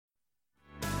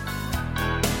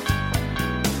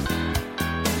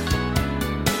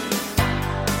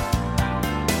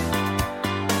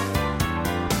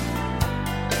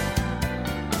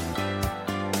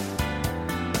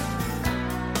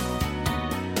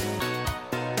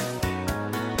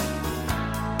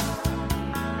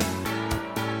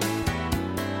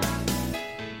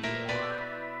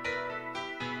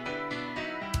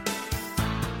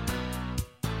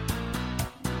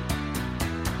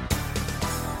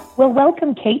Well,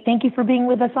 welcome, Kate. Thank you for being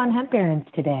with us on Hemp Barons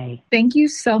today. Thank you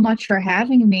so much for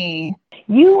having me.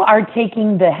 You are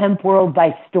taking the hemp world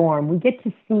by storm. We get to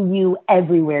see you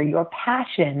everywhere. Your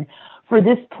passion for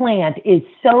this plant is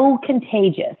so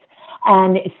contagious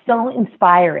and so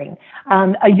inspiring.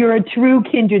 You're a true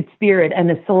kindred spirit and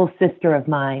a soul sister of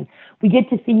mine. We get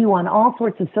to see you on all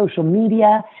sorts of social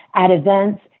media, at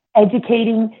events,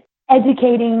 educating,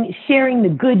 sharing the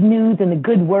good news and the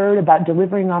good word about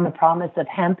delivering on the promise of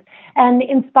hemp, and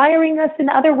inspiring us in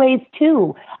other ways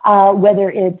too, whether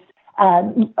it's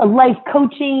a life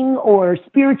coaching or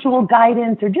spiritual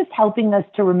guidance or just helping us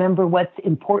to remember what's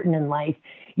important in life.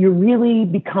 You're really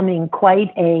becoming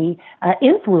quite a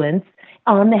influence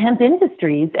on the hemp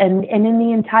industries and in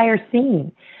the entire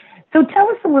scene. So tell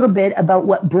us a little bit about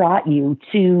what brought you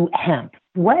to hemp.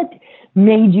 What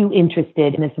made you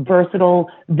interested in this versatile,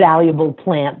 valuable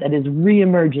plant that is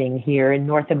reemerging here in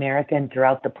North America and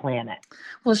throughout the planet?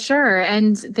 Well, sure.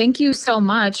 And thank you so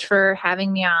much for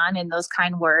having me on and those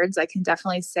kind words. I can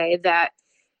definitely say that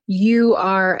you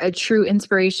are a true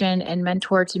inspiration and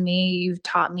mentor to me. You've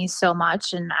taught me so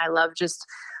much, and I love just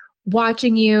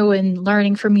watching you and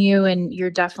learning from you. And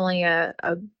you're definitely a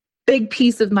big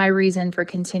piece of my reason for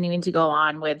continuing to go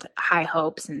on with high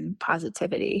hopes and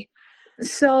positivity.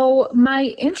 So,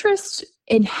 my interest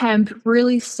in hemp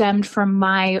really stemmed from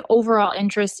my overall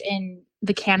interest in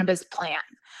the cannabis plant.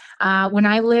 When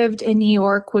I lived in New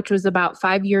York, which was about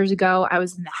 5 years ago, I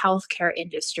was in the healthcare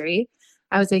industry.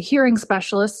 I was a hearing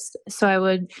specialist, so I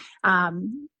would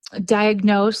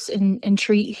diagnose and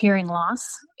treat hearing loss.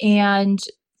 And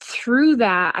through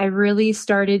that, I really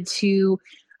started to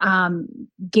um,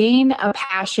 gain a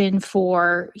passion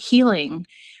for healing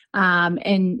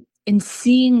and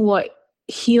seeing what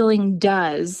healing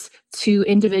does to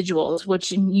individuals,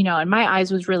 which, in my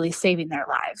eyes was really saving their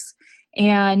lives.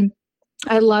 And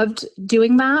I loved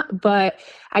doing that, but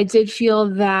I did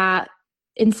feel that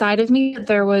inside of me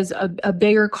there was a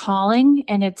bigger calling,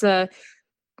 and it's a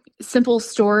simple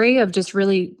story of just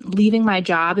really leaving my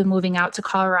job and moving out to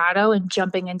Colorado and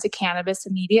jumping into cannabis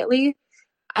immediately.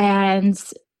 And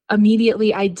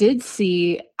immediately I did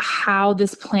see how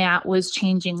this plant was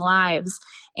changing lives.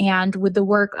 And with the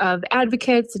work of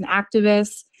advocates and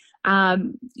activists,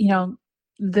 um, you know,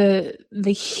 the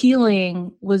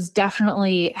healing was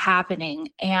definitely happening,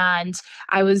 and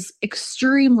I was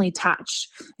extremely touched.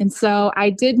 And so I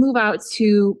did move out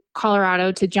to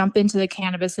Colorado to jump into the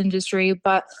cannabis industry,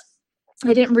 but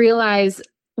I didn't realize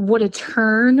what a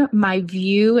turn my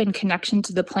view and connection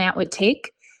to the plant would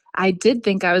take. I did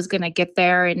think I was going to get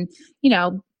there, and you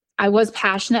know, I was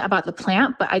passionate about the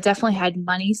plant, but I definitely had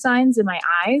money signs in my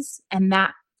eyes, and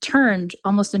that turned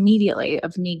almost immediately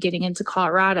of me getting into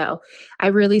Colorado. I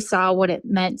really saw what it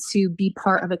meant to be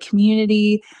part of a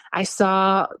community. I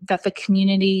saw that the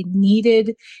community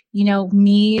needed,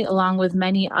 me along with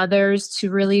many others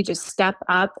to really just step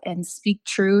up and speak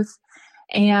truth.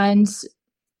 And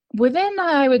within,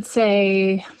 I would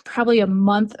say, probably a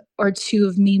month or two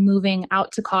of me moving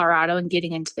out to Colorado and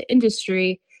getting into the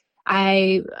industry,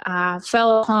 I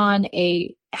fell upon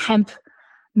a hemp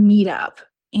meetup,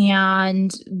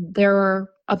 and there were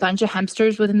a bunch of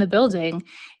hempsters within the building.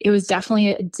 It was definitely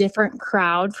a different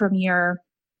crowd from your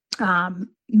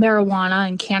marijuana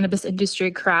and cannabis industry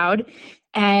crowd.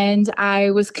 And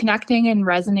I was connecting and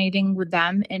resonating with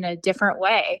them in a different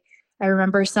way. I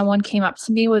remember someone came up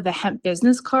to me with a hemp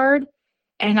business card,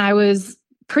 and I was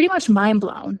pretty much mind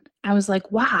blown. I was like,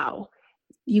 wow,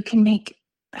 you can make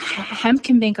hemp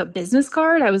can make a business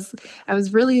card. I was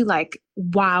really like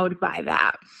wowed by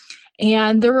that.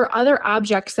 And there were other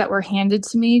objects that were handed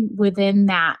to me within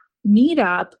that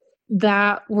meetup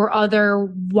that were other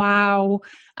wow,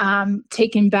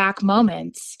 taken back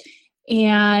moments.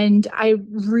 And I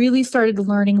really started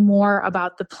learning more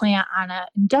about the plant on an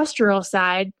industrial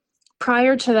side.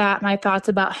 Prior to that, my thoughts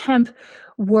about hemp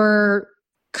were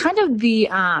kind of the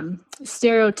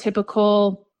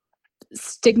stereotypical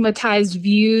stigmatized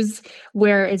views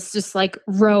where it's just like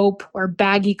rope or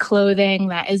baggy clothing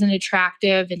that isn't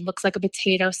attractive and looks like a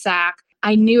potato sack.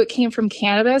 I knew it came from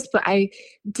cannabis, but I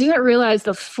didn't realize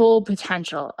the full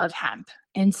potential of hemp.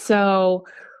 And so,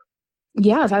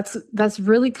 yeah, that's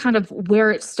really kind of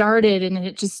where it started, and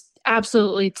it just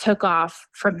absolutely took off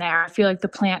from there. I feel like the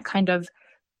plant kind of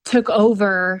took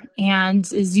over and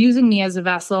is using me as a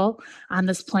vessel on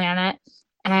this planet.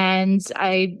 And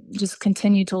I just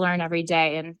continue to learn every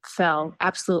day and fell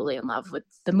absolutely in love with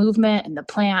the movement and the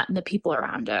plant and the people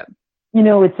around it. You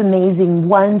know, it's amazing.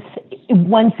 Once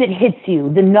it hits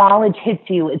you, the knowledge hits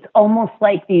you. It's almost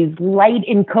like these light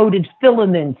encoded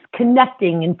filaments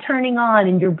connecting and turning on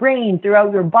in your brain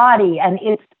throughout your body, and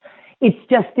it's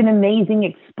just an amazing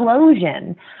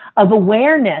explosion of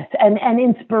awareness and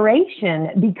inspiration,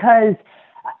 because,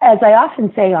 as I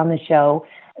often say on the show,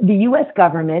 the U.S.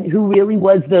 government, who really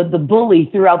was the bully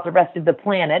throughout the rest of the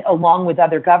planet, along with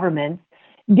other governments,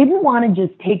 didn't want to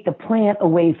just take the plant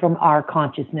away from our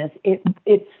consciousness.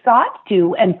 It sought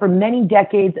to, and for many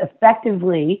decades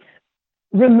effectively,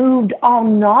 removed all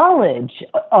knowledge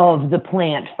of the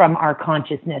plant from our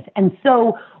consciousness. And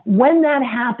so when that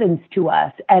happens to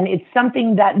us, and it's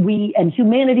something that we and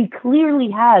humanity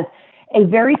clearly has a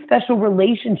very special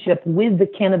relationship with the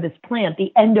cannabis plant,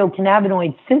 the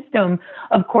endocannabinoid system,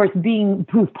 of course, being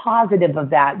proof positive of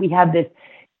that. We have this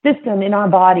system in our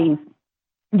bodies,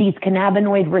 these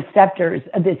cannabinoid receptors,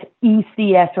 this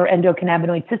ECS or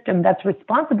endocannabinoid system that's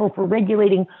responsible for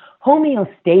regulating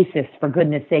homeostasis, for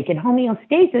goodness sake. And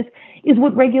homeostasis is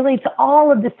what regulates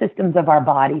all of the systems of our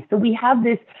body. So we have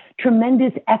this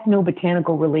tremendous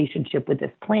ethnobotanical relationship with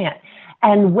this plant.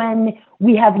 And when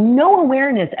we have no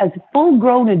awareness as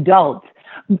full-grown adults,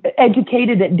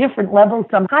 educated at different levels,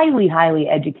 some highly, highly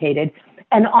educated,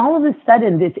 and all of a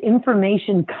sudden this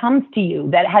information comes to you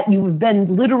that you've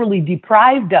been literally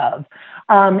deprived of,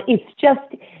 it's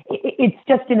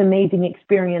just an amazing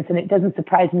experience. And it doesn't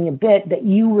surprise me a bit that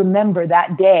you remember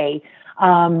that day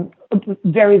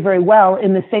very, very well,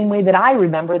 in the same way that I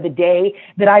remember the day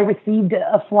that I received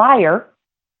a flyer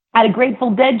at a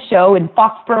Grateful Dead show in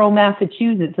Foxborough,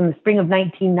 Massachusetts in the spring of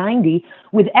 1990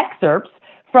 with excerpts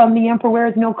from The Emperor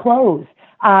Wears No Clothes.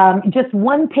 Just a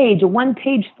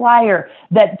one-page flyer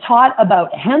that taught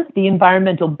about hemp, the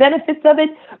environmental benefits of it,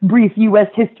 brief U.S.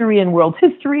 history and world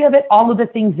history of it, all of the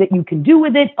things that you can do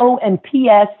with it. Oh, and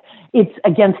P.S., it's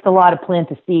against the law to plant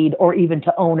a seed or even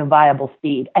to own a viable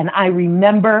seed. And I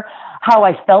remember how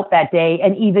I felt that day,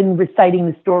 and even reciting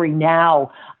the story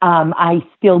now, I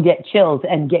still get chills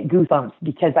and get goosebumps,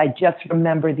 because I just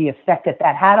remember the effect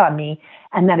that had on me,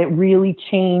 and that it really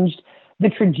changed the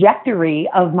trajectory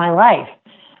of my life.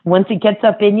 Once it gets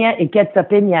up in you, it gets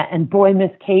up in you. And boy,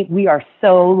 Miss Kate, we are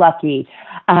so lucky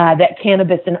that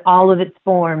cannabis in all of its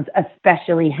forms,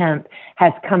 especially hemp,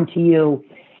 has come to you.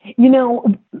 You know,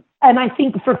 and I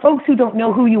think for folks who don't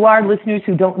know who you are, listeners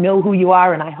who don't know who you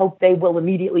are, and I hope they will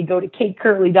immediately go to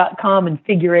katecurley.com and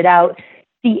figure it out,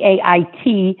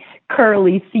 C-A-I-T,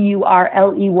 Curley,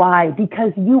 C-U-R-L-E-Y,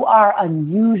 because you are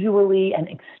unusually and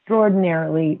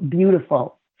extraordinarily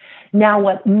beautiful. Now,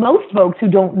 what most folks who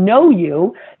don't know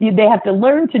you, they have to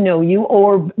learn to know you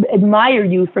or admire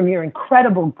you from your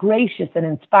incredible, gracious, and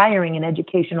inspiring and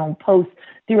educational posts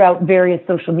throughout various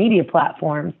social media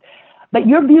platforms. But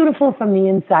you're beautiful from the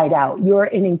inside out. You're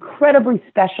an incredibly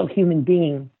special human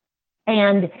being.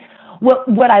 And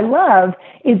what I love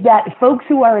is that folks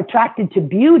who are attracted to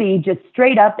beauty, just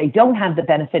straight up, they don't have the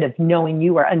benefit of knowing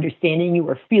you or understanding you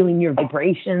or feeling your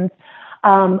vibrations,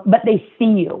 but they see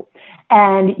you.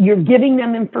 And you're giving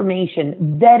them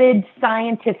information, vetted,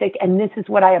 scientific, and this is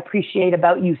what I appreciate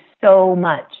about you so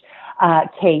much,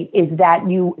 Kate, is that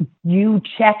you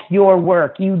check your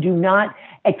work. You do not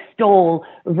extol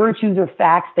virtues or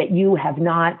facts that you have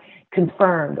not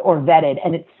confirmed or vetted.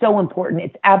 And it's so important.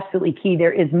 It's absolutely key.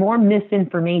 There is more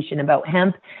misinformation about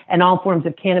hemp and all forms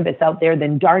of cannabis out there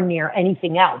than darn near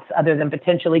anything else other than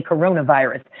potentially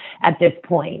coronavirus at this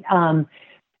point.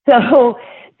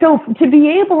 So to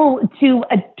be able to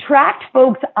attract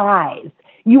folks' eyes,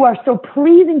 you are so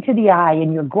pleasing to the eye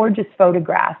in your gorgeous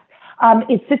photographs.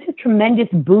 It's such a tremendous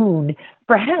boon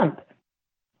for hemp.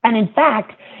 And in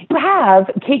fact, you have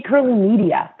Kate Curley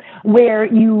Media, where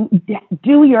you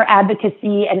do your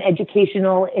advocacy and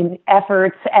educational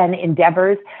efforts and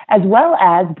endeavors, as well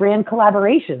as brand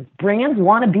collaborations. Brands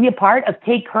want to be a part of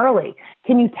Kate Curley.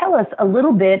 Can you tell us a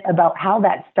little bit about how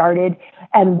that started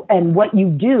and what you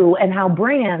do and how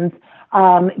brands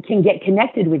can get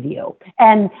connected with you?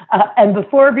 And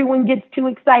before everyone gets too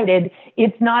excited,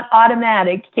 it's not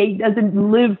automatic. Kate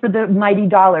doesn't live for the mighty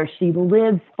dollar. She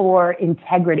lives for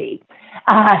integrity.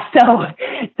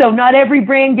 So not every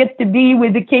brand gets to be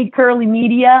with the Kate Curley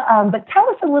Media, but tell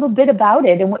us a little bit about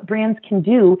it and what brands can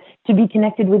do to be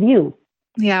connected with you.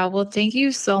 Yeah, well, thank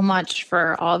you so much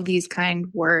for all of these kind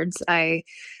words. I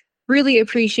really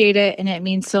appreciate it, and it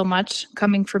means so much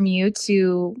coming from you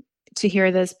to hear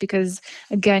this, because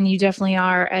again, you definitely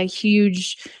are a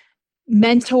huge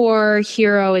mentor,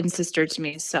 hero, and sister to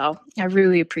me. So I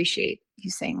really appreciate you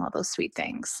saying all those sweet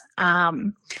things.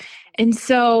 And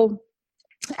so,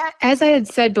 as I had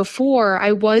said before,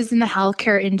 I was in the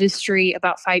healthcare industry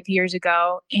about 5 years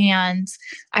ago, and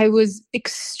I was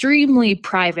extremely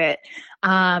private.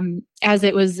 as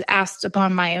it was asked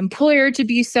upon my employer to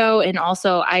be so. And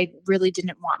also, I really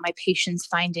didn't want my patients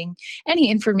finding any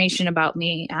information about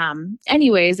me,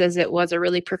 anyways, as it was a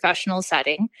really professional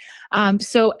setting.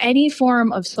 So, any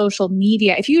form of social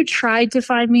media, if you tried to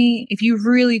find me, if you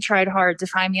really tried hard to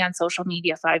find me on social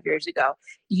media 5 years ago,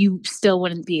 you still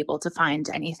wouldn't be able to find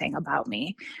anything about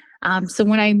me. So,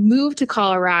 when I moved to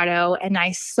Colorado and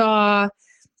I saw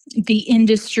the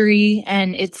industry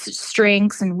and its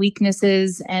strengths and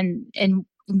weaknesses and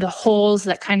the holes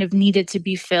that kind of needed to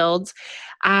be filled,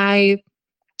 I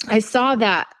I saw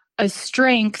that a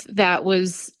strength that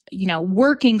was,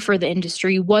 working for the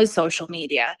industry was social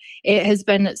media. It has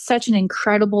been such an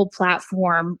incredible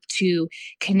platform to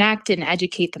connect and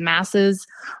educate the masses.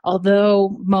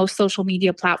 Although most social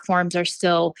media platforms are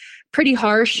still pretty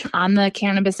harsh on the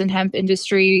cannabis and hemp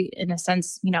industry, in a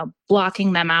sense,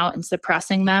 blocking them out and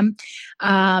suppressing them,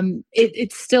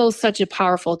 it's still such a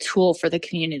powerful tool for the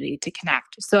community to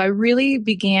connect. So I really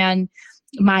began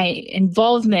my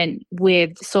involvement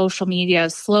with social media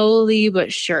slowly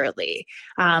but surely,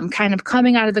 kind of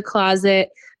coming out of the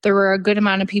closet. There were a good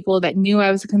amount of people that knew I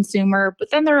was a consumer,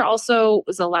 but then there also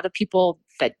was a lot of people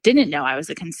that didn't know I was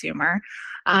a consumer,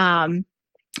 and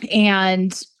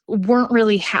weren't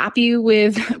really happy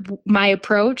with my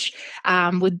approach,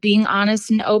 with being honest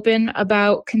and open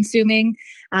about consuming.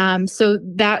 So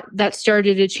that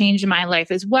started a change in my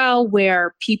life as well,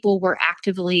 where people were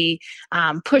actively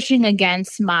pushing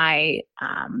against my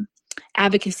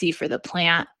advocacy for the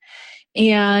plant,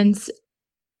 and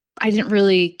I didn't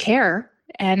really care.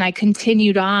 And I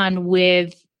continued on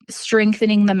with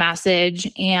strengthening the message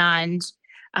and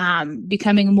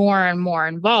becoming more and more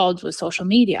involved with social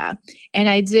media. And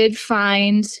I did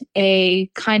find a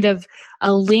kind of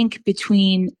a link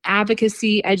between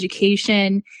advocacy,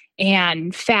 education,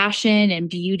 and fashion and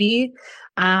beauty.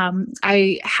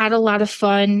 I had a lot of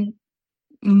fun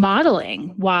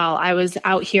modeling while I was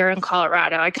out here in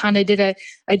Colorado. I kind of did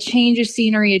a change of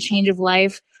scenery, a change of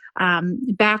life.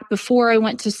 Back before I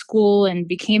went to school and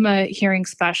became a hearing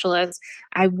specialist,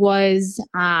 I was,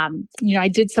 I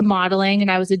did some modeling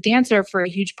and I was a dancer for a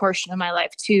huge portion of my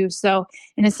life too. So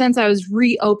in a sense, I was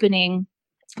reopening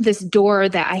this door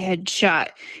that I had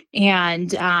shut,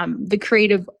 and the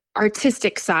creative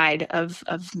artistic side of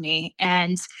me.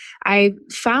 And I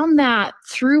found that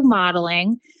through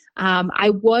modeling, I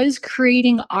was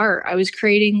creating art. I was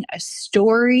creating a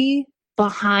story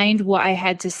behind what I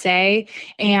had to say.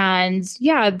 And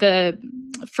yeah,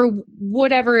 for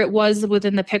whatever it was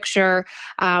within the picture,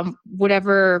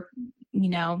 whatever,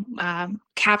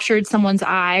 captured someone's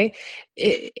eye,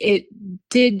 it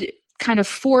did kind of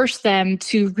force them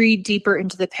to read deeper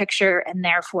into the picture, and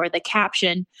therefore the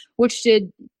caption, which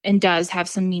did and does have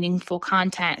some meaningful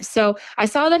content. So I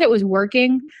saw that it was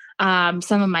working.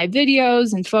 Some of my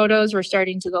videos and photos were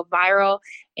starting to go viral.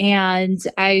 And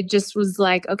I just was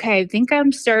like, okay, I think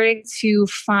I'm starting to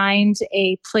find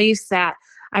a place that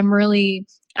I'm really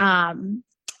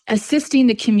assisting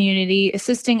the community,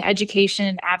 assisting education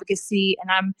and advocacy. And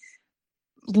I'm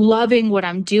loving what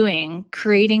I'm doing,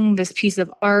 creating this piece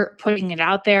of art, putting it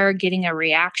out there, getting a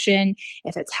reaction,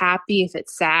 if it's happy, if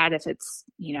it's sad, if it's,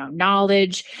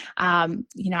 knowledge. I'm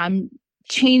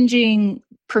changing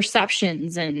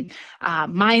perceptions and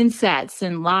mindsets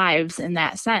and lives in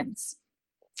that sense.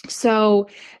 So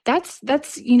that's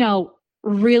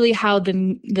really how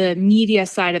the media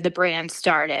side of the brand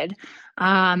started.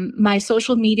 My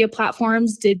social media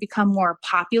platforms did become more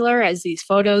popular as these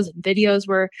photos and videos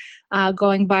were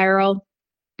going viral,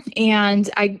 and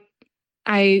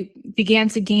I began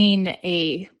to gain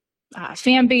a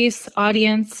fan base,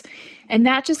 audience, and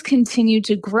that just continued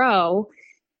to grow.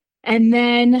 And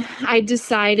then I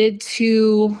decided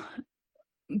to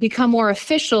become more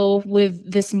official with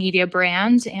this media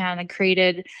brand, and I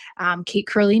created Kate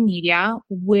Curley Media,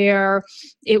 where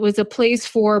it was a place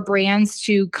for brands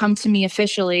to come to me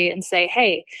officially and say,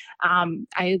 hey,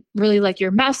 I really like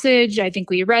your message. I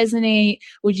think we resonate.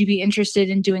 Would you be interested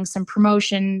in doing some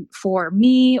promotion for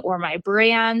me or my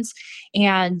brands?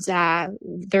 And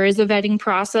there is a vetting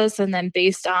process, and then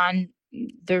based on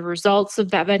the results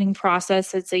of that vetting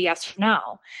process, it's a yes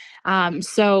or no.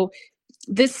 So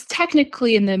this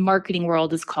technically in the marketing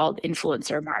world is called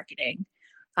influencer marketing.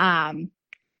 And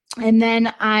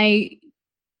then I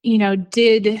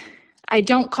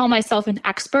don't call myself an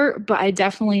expert, but I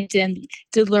definitely did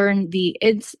learn the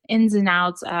ins and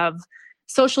outs of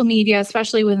social media,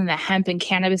 especially within the hemp and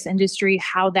cannabis industry,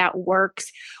 how that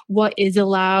works, what is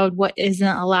allowed, what isn't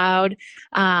allowed.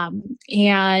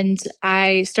 And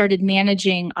I started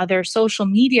managing other social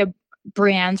media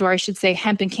brands, or I should say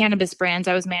hemp and cannabis brands.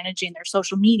 I was managing their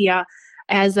social media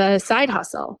as a side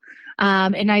hustle.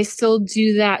 And I still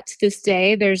do that to this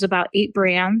day. There's about 8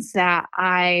 brands that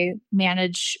I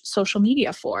manage social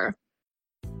media for.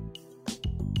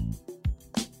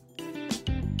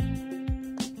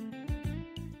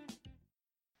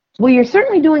 Well, you're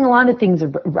certainly doing a lot of things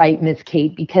right, Miss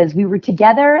Kate, because we were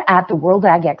together at the World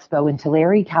Ag Expo in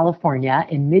Tulare, California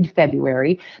in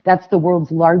mid-February. That's the world's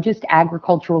largest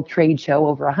agricultural trade show.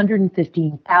 Over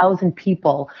 115,000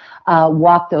 people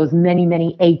walked those many,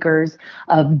 many acres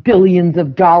of billions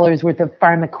of dollars worth of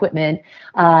farm equipment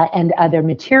and other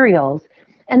materials.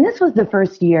 And this was the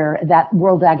first year that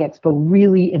World Ag Expo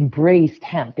really embraced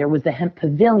hemp. There was the hemp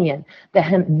pavilion, the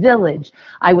hemp village.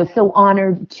 I was so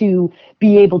honored to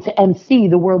be able to MC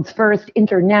the world's first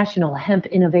international hemp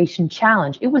innovation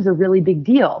challenge. It was a really big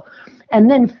deal.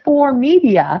 And then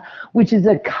 4Media, which is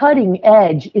a cutting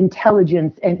edge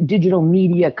intelligence and digital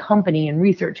media company and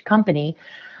research company,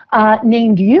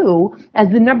 named you as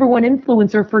the #1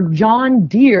 influencer for John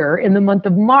Deere in the month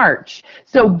of March.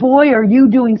 So boy, are you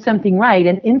doing something right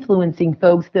and influencing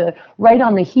folks right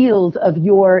on the heels of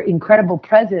your incredible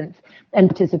presence and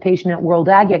participation at World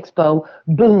Ag Expo.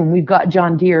 Boom, we've got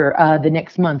John Deere the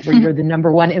next month where you're the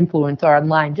 #1 influencer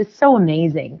online. Just so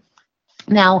amazing.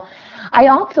 Now, I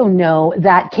also know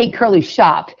that Kate Curley's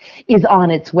shop is on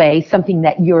its way, something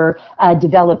that you're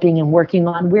developing and working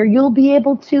on, where you'll be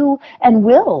able to and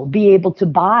will be able to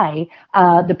buy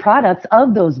the products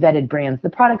of those vetted brands,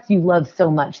 the products you love so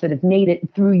much that have made it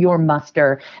through your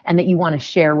muster and that you want to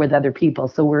share with other people.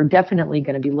 So we're definitely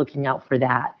going to be looking out for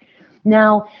that.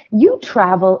 Now, you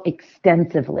travel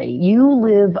extensively. You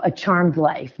live a charmed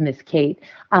life, Miss Kate.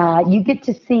 You get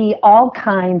to see all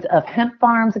kinds of hemp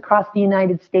farms across the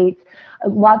United States,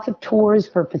 lots of tours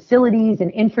for facilities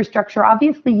and infrastructure.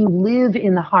 Obviously, you live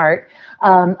in the heart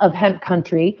of hemp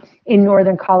country in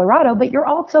northern Colorado, but you're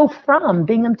also from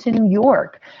Binghamton, New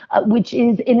York, which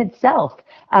is in itself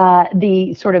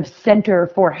the sort of center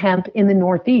for hemp in the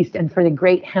Northeast and for the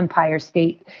great hempire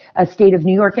state of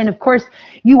New York. And of course,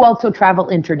 you also travel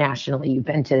internationally. You've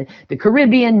been to the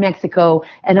Caribbean, Mexico,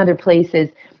 and other places.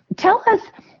 Tell us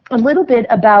a little bit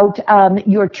about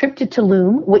your trip to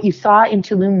Tulum, what you saw in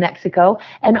Tulum, Mexico,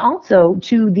 and also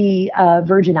to the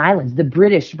Virgin Islands, the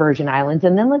British Virgin Islands.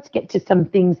 And then let's get to some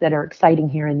things that are exciting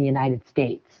here in the United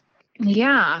States.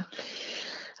 Yeah.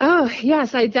 Oh,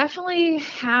 yes, I definitely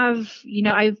have,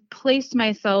 I've placed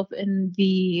myself in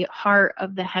the heart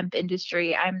of the hemp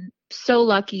industry. I'm so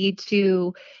lucky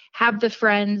to have the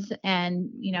friends and,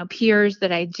 peers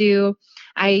that I do.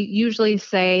 I usually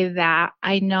say that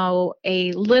I know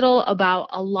a little about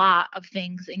a lot of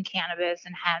things in cannabis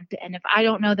and hemp. And if I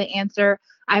don't know the answer,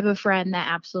 I have a friend that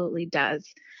absolutely does.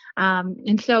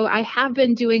 And so I have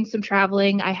been doing some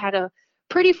traveling. I had a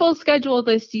pretty full schedule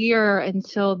this year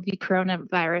until the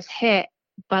coronavirus hit.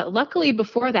 But luckily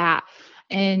before that,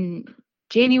 in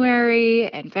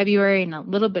January and February and a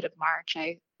little bit of March,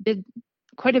 I did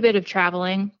quite a bit of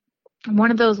traveling.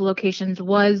 One of those locations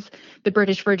was the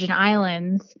British Virgin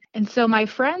Islands. And so my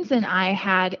friends and I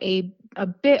had a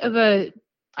bit of a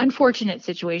unfortunate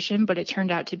situation, but it turned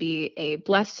out to be a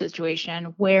blessed situation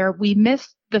where we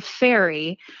missed the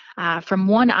ferry from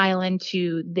one island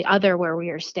to the other where we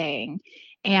were staying.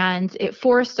 And it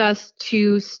forced us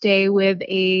to stay with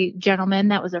a gentleman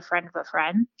that was a friend of a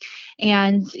friend.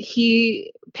 And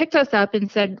he picked us up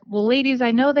and said, well, ladies,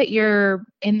 I know that you're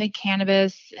in the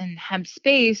cannabis and hemp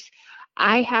space.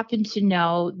 I happen to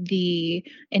know the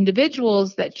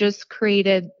individuals that just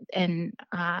created and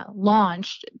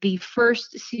launched the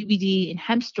first CBD and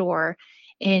hemp store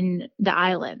in the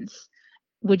islands.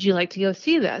 Would you like to go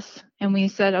see this? And we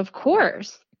said, of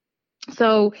course.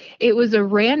 So it was a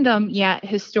random yet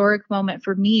historic moment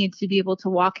for me to be able to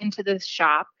walk into this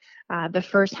shop, the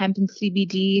first hemp and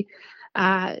CBD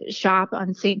shop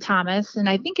on St. Thomas. And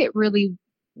I think it really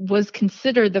was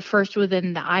considered the first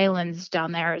within the islands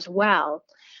down there as well.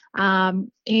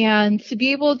 And to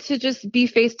be able to just be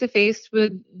face to face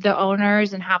with the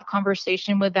owners and have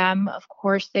conversation with them. Of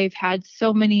course, they've had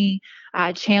so many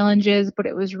challenges, but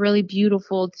it was really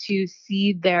beautiful to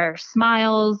see their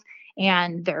smiles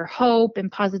and their hope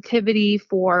and positivity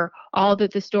for all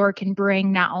that the store can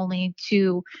bring, not only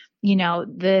to,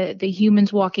 the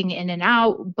humans walking in and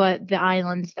out, but the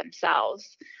islands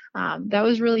themselves. That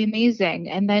was really amazing.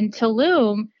 And then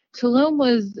Tulum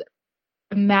was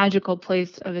a magical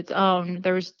place of its own.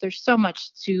 There's so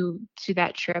much to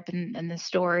that trip and the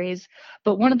stories,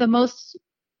 but one of the most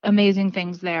amazing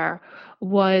things there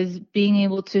was being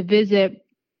able to visit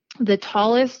the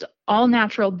tallest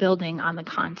all-natural building on the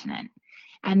continent.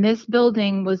 And this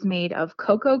building was made of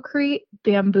coconut,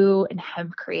 bamboo, and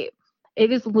hempcrete.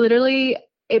 It is literally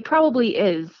it probably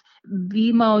is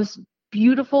the most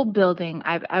beautiful building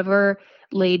I've ever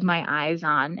laid my eyes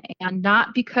on. And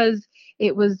not because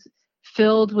it was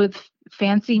filled with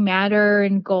fancy matter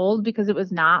and gold, because it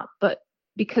was not, but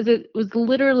because it was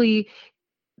literally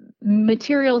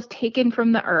materials taken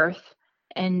from the earth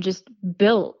and just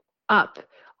built up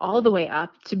all the way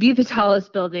up to be the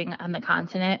tallest building on the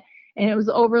continent. And it was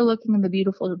overlooking the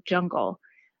beautiful jungle.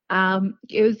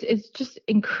 It's just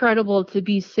incredible to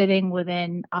be sitting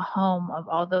within a home of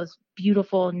all those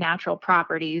beautiful natural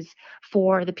properties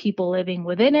for the people living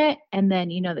within it, and then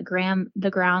the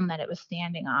ground that it was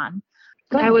standing on.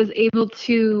 I was able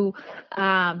to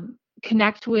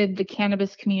connect with the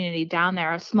cannabis community down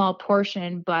there, a small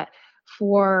portion, but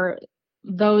for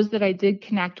those that I did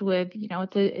connect with,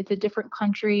 it's a different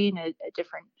country and a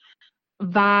different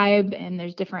vibe, and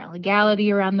there's different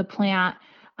legality around the plant.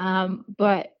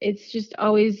 But it's just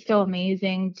always so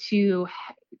amazing to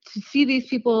see these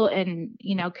people and,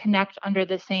 connect under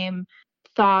the same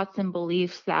thoughts and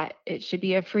beliefs that it should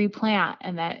be a free plant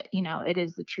and that, it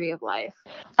is the tree of life.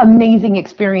 Amazing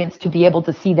experience to be able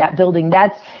to see that building.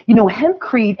 That's,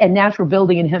 hempcrete and natural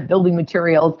building and hemp building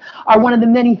materials are one of the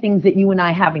many things that you and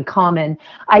I have in common.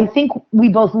 I think we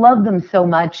both love them so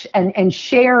much and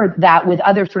share that with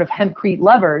other sort of hempcrete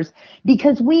lovers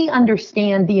because we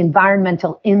understand the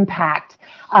environmental impact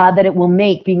that it will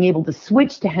make being able to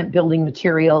switch to hemp building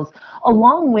materials,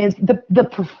 along with the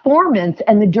performance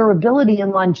and the durability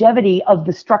and longevity of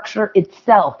the structure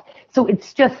itself. So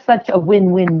it's just such a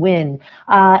win-win-win.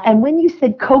 And when you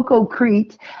said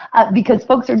Coco-crete, because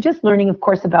folks are just learning, of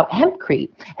course, about hempcrete.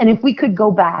 And if we could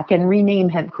go back and rename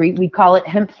hempcrete, we'd call it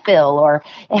hemp fill or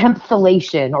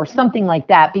hempsolation or something like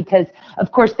that, because,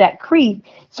 of course, that crete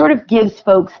sort of gives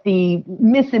folks the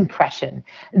misimpression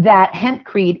that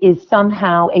hempcrete is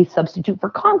somehow a substitute for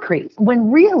concrete,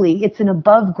 when really it's an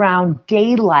above-ground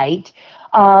daylight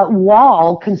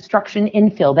wall construction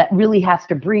infill that really has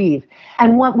to breathe.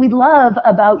 And what we love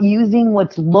about using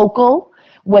what's local,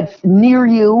 what's near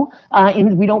you,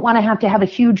 and we don't want to have a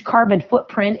huge carbon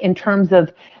footprint in terms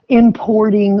of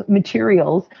importing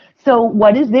materials. So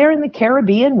what is there in the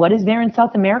Caribbean? What is there in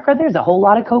South America? There's a whole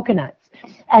lot of coconuts.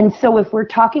 And so if we're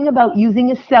talking about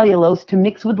using a cellulose to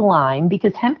mix with lime,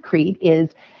 because hempcrete is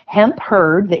hemp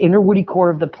hurd, the inner woody core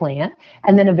of the plant,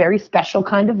 and then a very special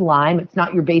kind of lime. It's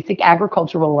not your basic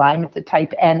agricultural lime. It's a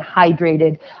type N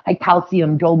hydrated, high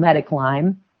calcium dolomitic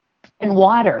lime, and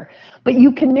water. But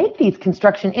you can make these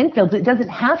construction infills. It doesn't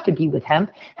have to be with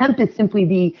hemp. Hemp is simply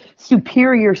the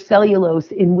superior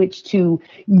cellulose in which to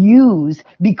use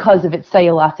because of its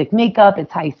cellulosic makeup,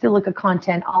 its high silica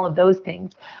content, all of those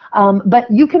things. But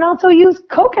you can also use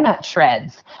coconut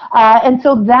shreds. And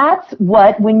so that's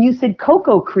when you said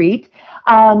Coco-crete,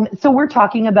 so we're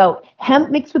talking about hemp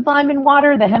mixed with lime and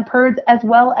water, the hemp hurds, as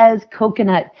well as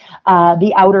coconut,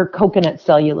 the outer coconut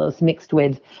cellulose mixed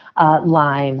with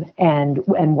lime and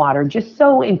water. Just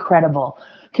so incredible.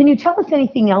 Can you tell us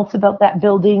anything else about that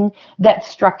building that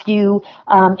struck you?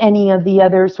 Any of the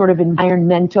other sort of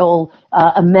environmental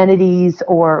amenities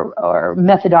or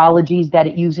methodologies that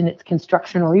it used in its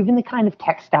construction, or even the kind of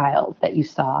textiles that you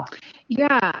saw?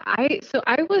 Yeah, I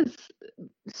was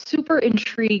super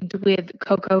intrigued with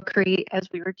Coco-crete, as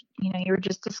you were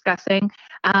just discussing,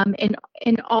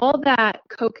 and all that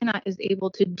coconut is able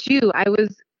to do. I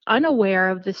was unaware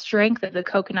of the strength of the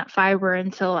coconut fiber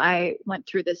until I went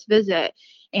through this visit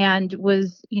and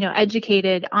was,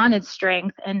 educated on its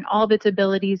strength and all of its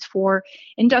abilities for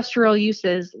industrial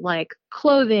uses like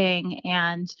clothing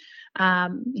and,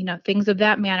 things of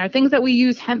that manner, things that we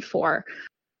use hemp for.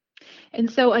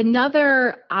 And so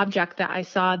another object that I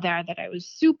saw there that I was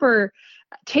super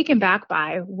taken back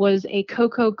by was a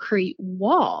Coco-crete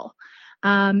wall.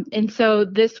 And so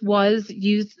this was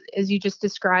used, as you just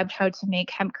described, how to make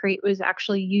hempcrete was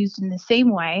actually used in the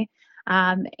same way.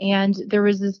 And there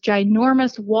was this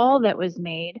ginormous wall that was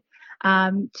made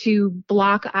to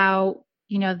block out,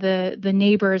 the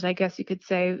neighbors, I guess you could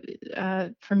say,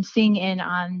 from seeing in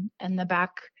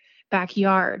the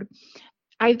backyard.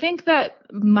 I think that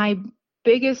my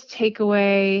biggest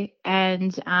takeaway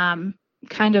and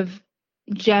kind of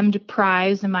gemmed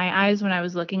prize in my eyes when I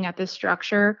was looking at this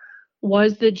structure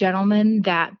was the gentleman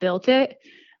that built it.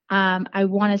 I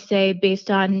want to say,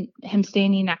 based on him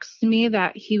standing next to me,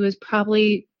 that he was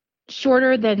probably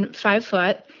shorter than 5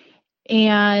 foot.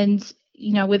 And,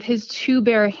 with his two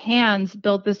bare hands,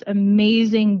 built this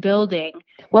amazing building.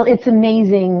 Well, it's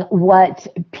amazing what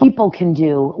people can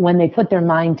do when they put their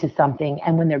mind to something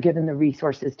and when they're given the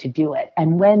resources to do it.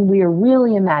 And when we are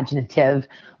really imaginative,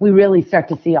 we really start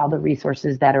to see all the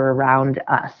resources that are around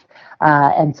us.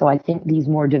 And so I think these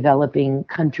more developing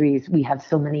countries, we have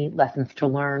so many lessons to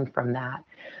learn from that.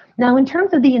 Now, in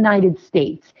terms of the United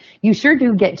States, you sure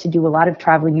do get to do a lot of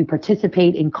traveling. You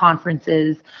participate in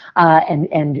conferences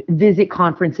and visit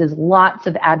conferences, lots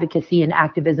of advocacy and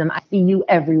activism. I see you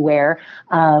everywhere.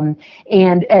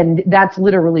 And that's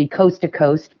literally coast to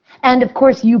coast. And of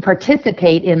course, you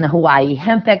participate in the Hawaii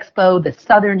Hemp Expo, the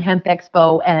Southern Hemp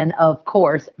Expo, and of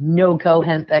course, NOCO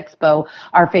Hemp Expo,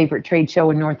 our favorite trade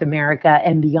show in North America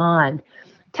and beyond.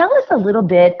 Tell us a little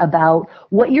bit about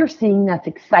what you're seeing that's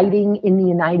exciting in the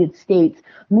United States,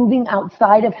 moving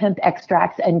outside of hemp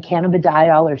extracts and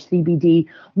cannabidiol or CBD,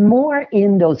 more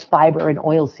in those fiber and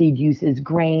oilseed uses,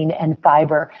 grain and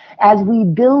fiber, as we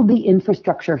build the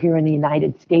infrastructure here in the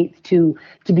United States to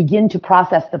begin to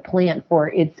process the plant for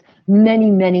its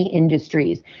many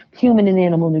industries: human and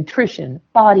animal nutrition,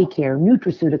 body care,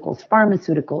 nutraceuticals,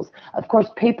 pharmaceuticals, of course,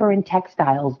 paper and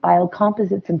textiles,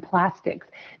 biocomposites and plastics,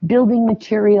 building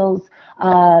materials,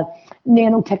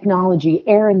 nanotechnology,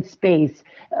 air and space,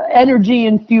 energy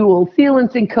and fuel,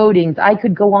 sealants and coatings. I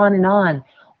could go on and on.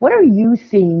 What are you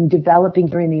seeing developing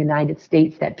here in the United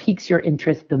States that piques your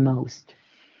interest the most?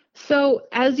 So,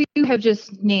 as you have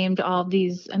just named all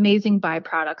these amazing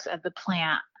byproducts of the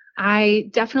plant, I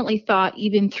definitely thought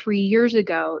even 3 years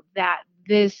ago that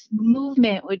this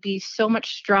movement would be so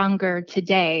much stronger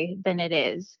today than it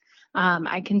is.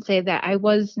 I can say that I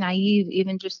was naive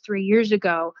even just 3 years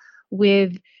ago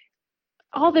with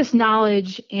all this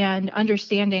knowledge and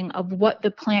understanding of what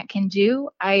the plant can do.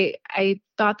 I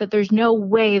thought that there's no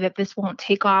way that this won't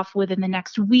take off within the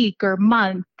next week or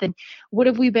month. And what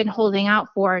have we been holding out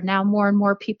for? Now more and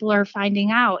more people are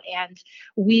finding out. And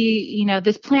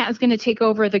this plant is going to take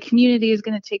over, the community is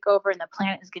going to take over, and the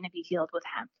planet is going to be healed with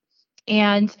hemp.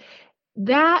 And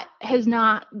that has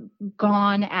not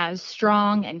gone as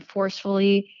strong and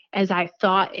forcefully as I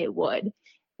thought it would.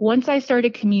 Once I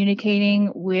started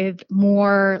communicating with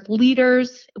more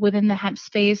leaders within the hemp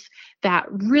space that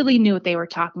really knew what they were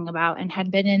talking about and had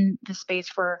been in the space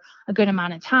for a good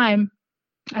amount of time,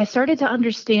 I started to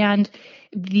understand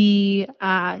the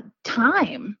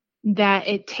time that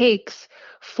it takes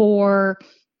for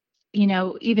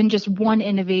even just one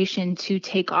innovation to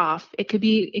take off. It could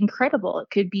be incredible.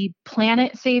 It could be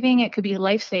planet saving. It could be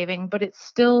life saving, but it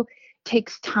still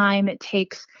takes time. It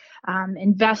takes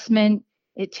investment.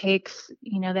 It takes,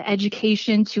 the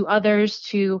education to others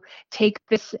to take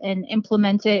this and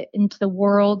implement it into the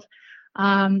world.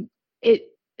 Time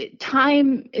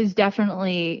is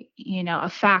definitely, a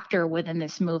factor within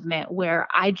this movement, where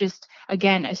I just,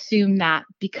 again, assume that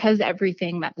because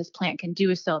everything that this plant can do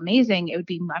is so amazing, it would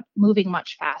be moving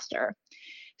much faster.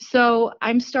 So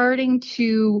I'm starting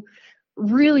to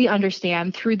really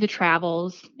understand through the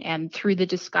travels and through the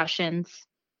discussions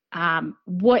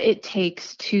what it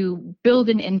takes to build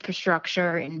an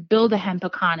infrastructure and build a hemp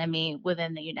economy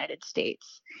within the United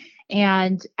States.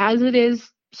 And as it is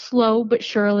slow but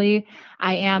surely,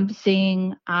 I am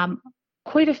seeing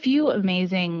quite a few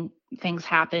amazing things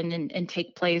happen and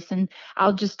take place. And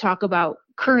I'll just talk about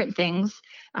current things,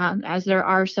 as there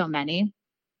are so many.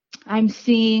 I'm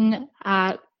seeing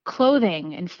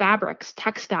clothing and fabrics,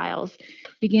 textiles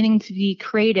beginning to be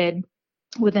created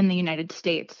within the United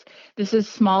States. This is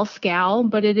small scale,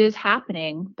 but it is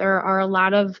happening. There are a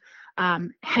lot of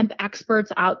hemp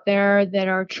experts out there that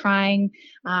are trying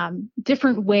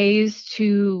different ways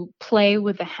to play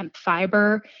with the hemp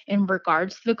fiber in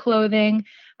regards to the clothing.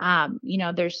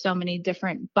 There's so many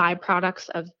different byproducts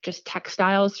of just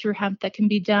textiles through hemp that can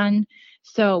be done.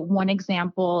 So one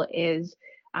example is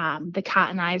the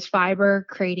cottonized fiber,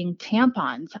 creating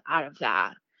tampons out of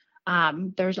that.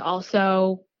 There's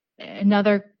also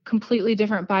another completely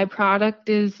different byproduct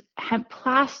is hemp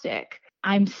plastic.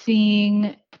 I'm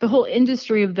seeing the whole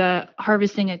industry of the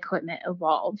harvesting equipment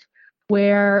evolve,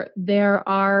 where there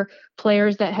are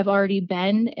players that have already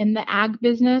been in the ag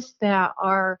business that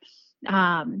are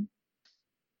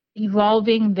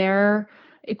evolving their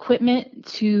equipment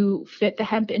to fit the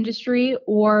hemp industry,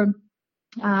 or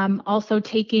also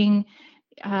taking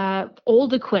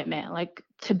old equipment like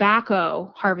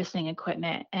tobacco harvesting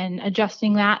equipment and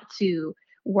adjusting that to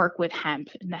work with hemp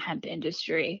in the hemp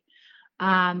industry.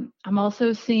 I'm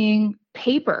also seeing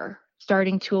paper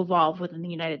starting to evolve within the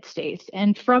United States.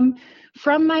 And from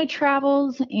my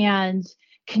travels and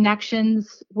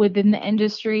connections within the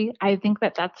industry, I think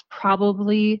that that's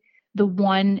probably the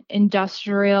one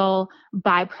industrial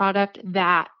byproduct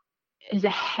that is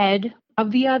ahead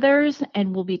of the others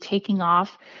and will be taking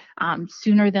off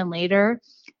sooner than later.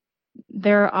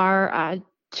 There are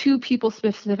two people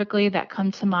specifically that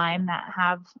come to mind that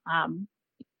have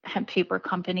hemp paper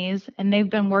companies, and they've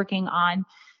been working on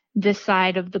this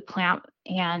side of the plant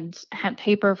and hemp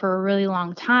paper for a really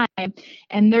long time,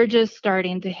 and they're just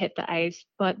starting to hit the ice.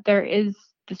 But there is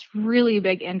this really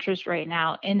big interest right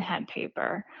now in hemp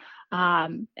paper.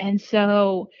 And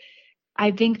so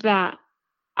I think that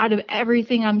out of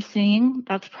everything I'm seeing,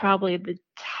 that's probably the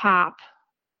top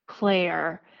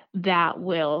player that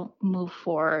will move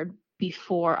forward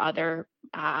before other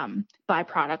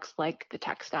byproducts like the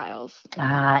textiles.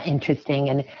 Interesting.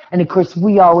 And of course,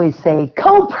 we always say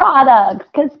co-products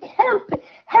because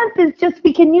hemp is just,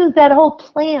 we can use that whole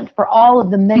plant for all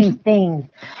of the many things.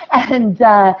 And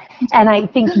I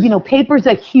think, paper's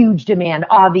a huge demand,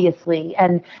 obviously.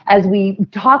 And as we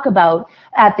talk about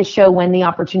at the show when the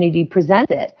opportunity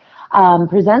presents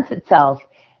itself,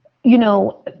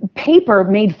 paper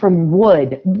made from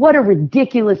wood, what a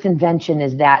ridiculous invention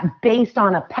is that, based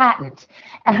on a patent.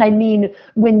 And I mean,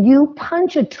 when you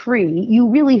punch a tree, you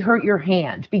really hurt your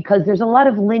hand because there's a lot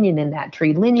of lignin in that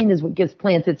tree. Lignin is what gives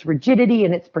plants its rigidity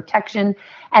and its protection.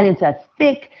 And it's a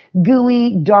thick,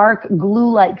 gooey, dark,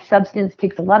 glue-like substance.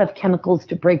 Takes a lot of chemicals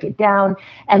to break it down.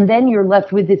 And then you're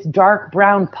left with this dark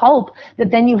brown pulp that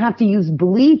then you have to use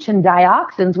bleach and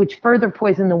dioxins, which further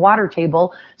poison the water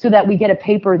table, so that we get a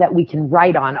paper that we can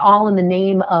write on, all in the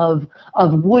name of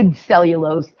wood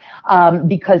cellulose,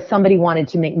 because somebody wanted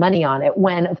to make money on it,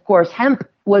 when, of course, hemp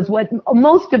was what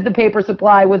most of the paper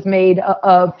supply was made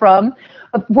from,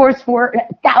 of course, for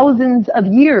thousands of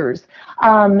years.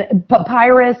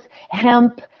 Papyrus,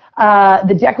 hemp,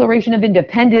 the Declaration of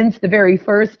Independence, the very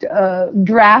first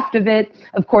draft of it,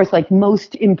 of course, like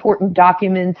most important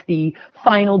documents, the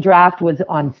final draft was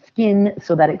on skin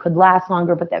so that it could last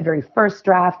longer, but that very first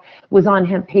draft was on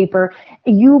hemp paper.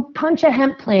 You punch a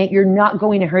hemp plant, you're not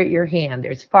going to hurt your hand.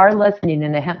 There's far less lignin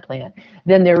in a hemp plant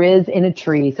than there is in a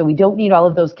tree. So we don't need all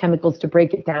of those chemicals to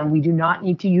break it down. We do not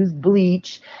need to use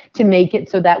bleach to make it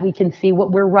so that we can see what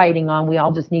we're writing on. We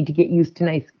all just need to get used to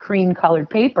nice cream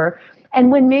colored paper. And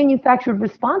when manufactured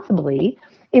responsibly,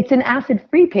 it's an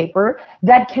acid-free paper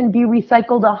that can be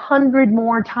recycled 100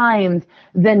 more times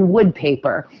than wood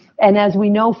paper. And as we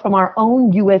know from our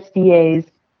own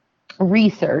USDA's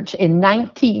research in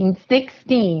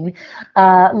 1916,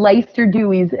 Leicester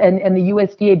Dewey's and the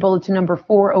USDA bulletin number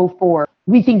 404,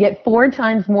 we can get 4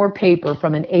 times more paper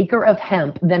from an acre of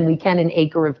hemp than we can an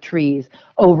acre of trees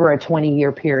over a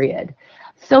 20-year period.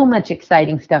 So much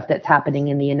exciting stuff that's happening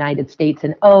in the United States.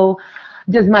 And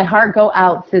does my heart go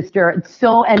out, sister?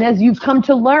 And as you've come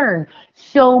to learn,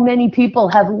 so many people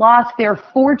have lost their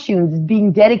fortunes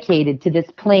being dedicated to this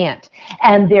plant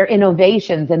and their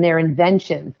innovations and their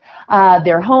inventions,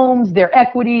 their homes, their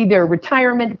equity, their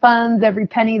retirement funds, every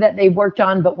penny that they've worked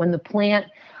on. But when the plant,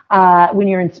 when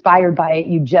you're inspired by it,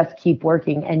 you just keep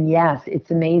working. And yes, it's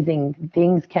amazing.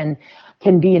 Things can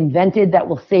be invented that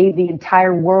will save the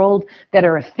entire world, that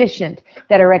are efficient,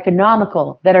 that are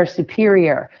economical, that are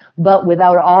superior. But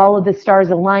without all of the stars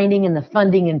aligning and the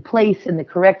funding in place and the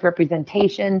correct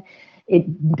representation,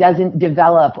 it doesn't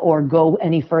develop or go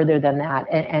any further than that.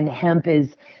 And hemp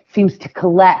seems to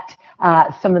collect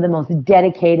some of the most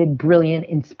dedicated, brilliant,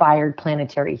 inspired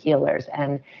planetary healers.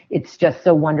 And it's just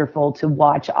so wonderful to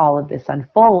watch all of this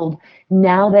unfold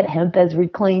now that hemp has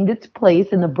reclaimed its place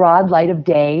in the broad light of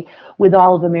day with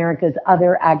all of America's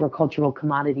other agricultural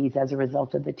commodities as a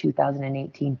result of the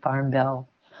 2018 Farm Bill.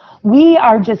 We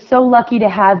are just so lucky to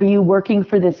have you working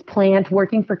for this plant,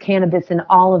 working for cannabis in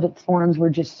all of its forms. We're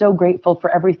just so grateful for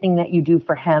everything that you do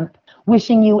for hemp.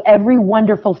 Wishing you every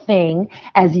wonderful thing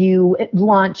as you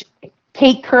launch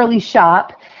Kate Curley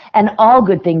Shop and all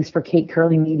good things for Kate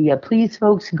Curley Media. Please,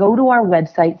 folks, go to our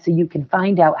website so you can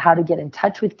find out how to get in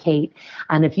touch with Kate.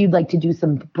 And if you'd like to do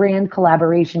some brand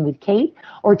collaboration with Kate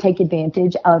or take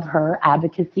advantage of her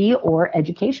advocacy or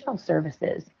educational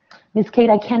services. Miss Kate,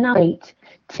 I cannot wait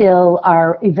till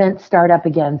our events start up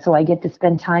again so I get to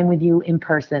spend time with you in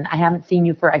person. I haven't seen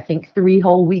you for, I think, 3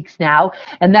 whole weeks now,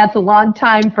 and that's a long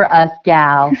time for us,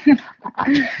 gal.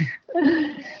 I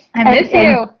miss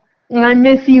you. I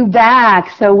miss you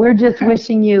back. So we're just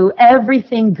wishing you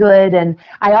everything good. And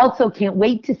I also can't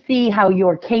wait to see how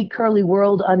your Kate Curley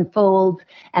world unfolds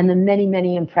and the many,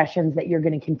 many impressions that you're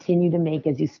going to continue to make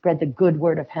as you spread the good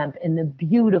word of hemp in the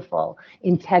beautiful,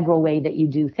 integral way that you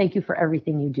do. Thank you for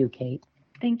everything you do, Kate.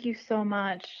 Thank you so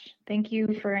much. Thank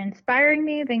you for inspiring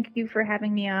me. Thank you for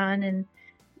having me on. And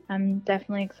I'm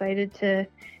definitely excited to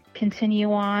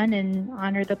continue on and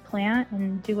honor the plant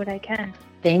and do what I can.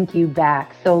 Thank you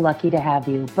back. So lucky to have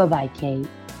you. Bye-bye, Kate.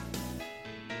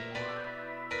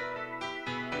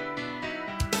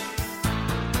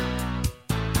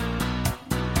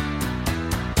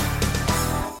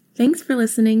 Thanks for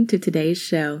listening to today's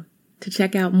show. To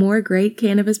check out more great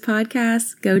cannabis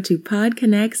podcasts, go to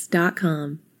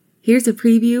podconnects.com. Here's a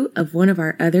preview of one of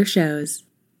our other shows.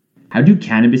 How do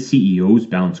cannabis CEOs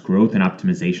balance growth and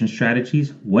optimization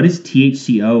strategies? What is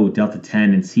THCO,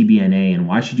 Delta-10, and CBNA, and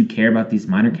why should you care about these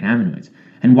minor cannabinoids?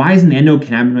 And why isn't the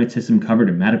endocannabinoid system covered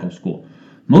in medical school?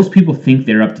 Most people think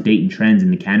they're up to date in trends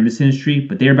in the cannabis industry,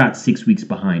 but they're about 6 weeks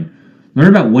behind. Learn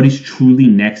about what is truly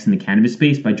next in the cannabis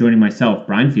space by joining myself,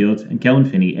 Brian Fields, and Kellen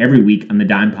Finney every week on the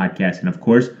Dime Podcast and, of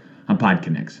course, on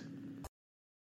PodConnects.